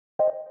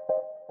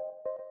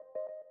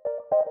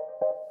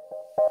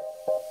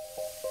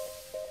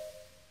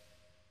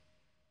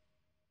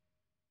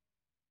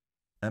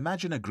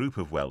Imagine a group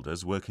of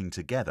welders working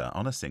together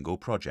on a single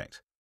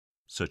project,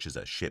 such as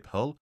a ship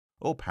hull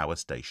or power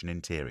station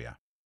interior.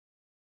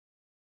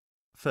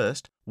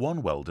 First,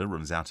 one welder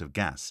runs out of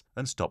gas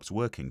and stops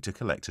working to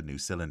collect a new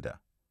cylinder.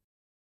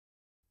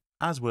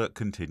 As work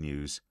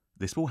continues,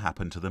 this will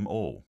happen to them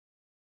all.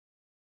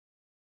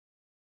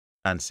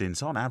 And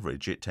since on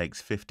average it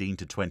takes 15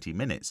 to 20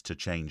 minutes to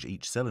change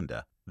each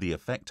cylinder, the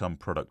effect on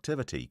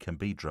productivity can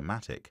be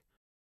dramatic.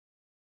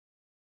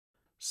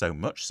 So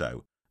much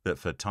so that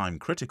for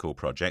time-critical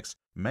projects,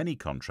 many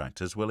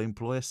contractors will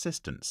employ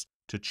assistants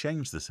to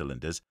change the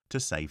cylinders to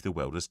save the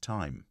welders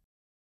time.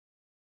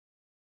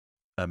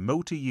 A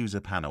multi-user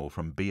panel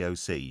from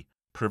BOC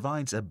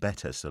provides a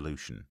better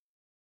solution.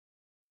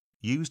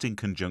 Used in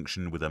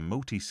conjunction with a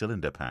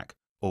multi-cylinder pack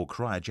or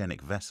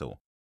cryogenic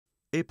vessel,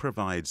 it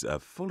provides a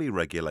fully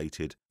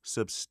regulated,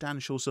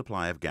 substantial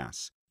supply of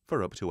gas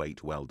for up to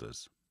 8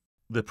 welders.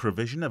 The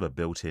provision of a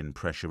built-in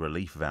pressure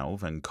relief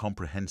valve and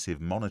comprehensive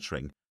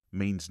monitoring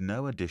means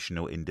no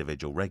additional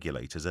individual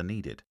regulators are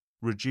needed,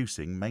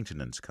 reducing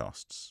maintenance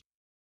costs.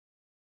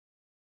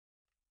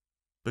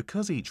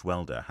 Because each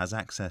welder has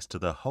access to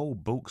the whole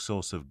bulk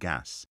source of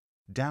gas,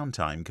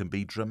 downtime can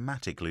be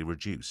dramatically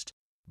reduced,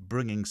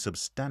 bringing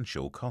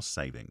substantial cost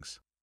savings.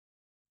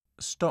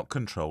 Stock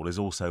control is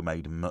also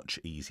made much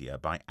easier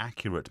by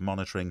accurate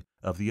monitoring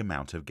of the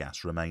amount of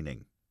gas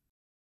remaining.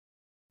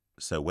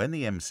 So when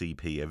the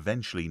MCP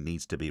eventually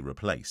needs to be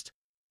replaced,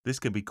 this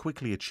can be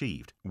quickly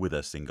achieved with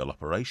a single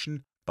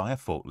operation by a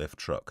forklift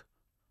truck.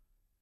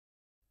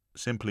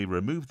 Simply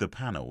remove the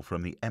panel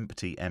from the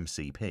empty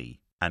MCP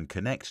and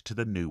connect to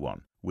the new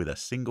one with a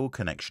single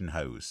connection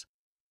hose.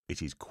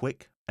 It is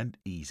quick and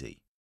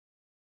easy.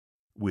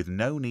 With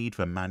no need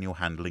for manual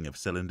handling of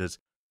cylinders,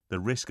 the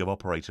risk of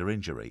operator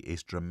injury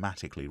is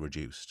dramatically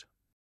reduced.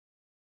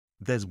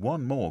 There's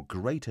one more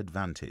great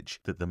advantage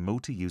that the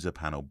multi-user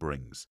panel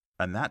brings,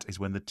 and that is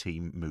when the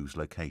team moves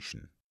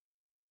location.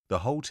 The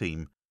whole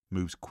team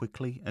moves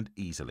quickly and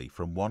easily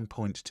from one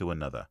point to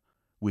another,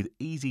 with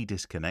easy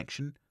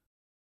disconnection,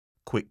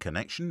 quick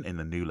connection in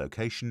the new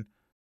location,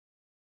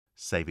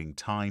 saving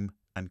time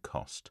and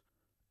cost,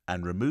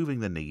 and removing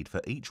the need for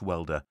each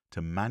welder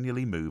to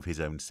manually move his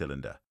own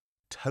cylinder,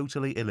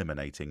 totally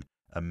eliminating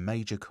a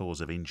major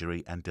cause of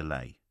injury and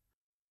delay.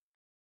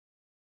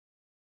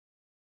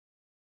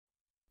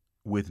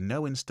 With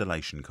no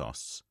installation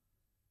costs,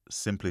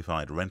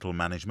 simplified rental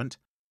management,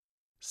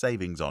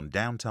 savings on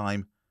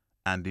downtime,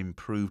 and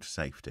improved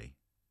safety.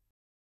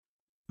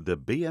 The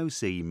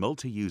BOC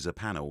multi-user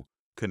panel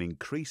can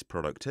increase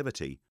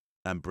productivity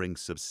and bring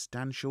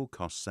substantial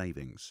cost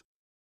savings.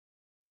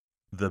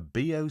 The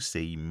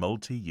BOC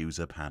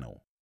multi-user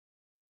panel.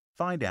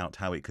 Find out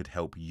how it could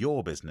help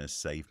your business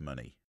save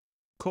money.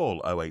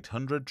 Call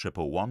 0800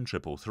 111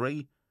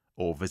 333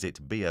 or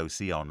visit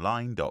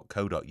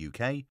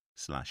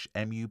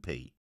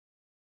boconline.co.uk/MUP.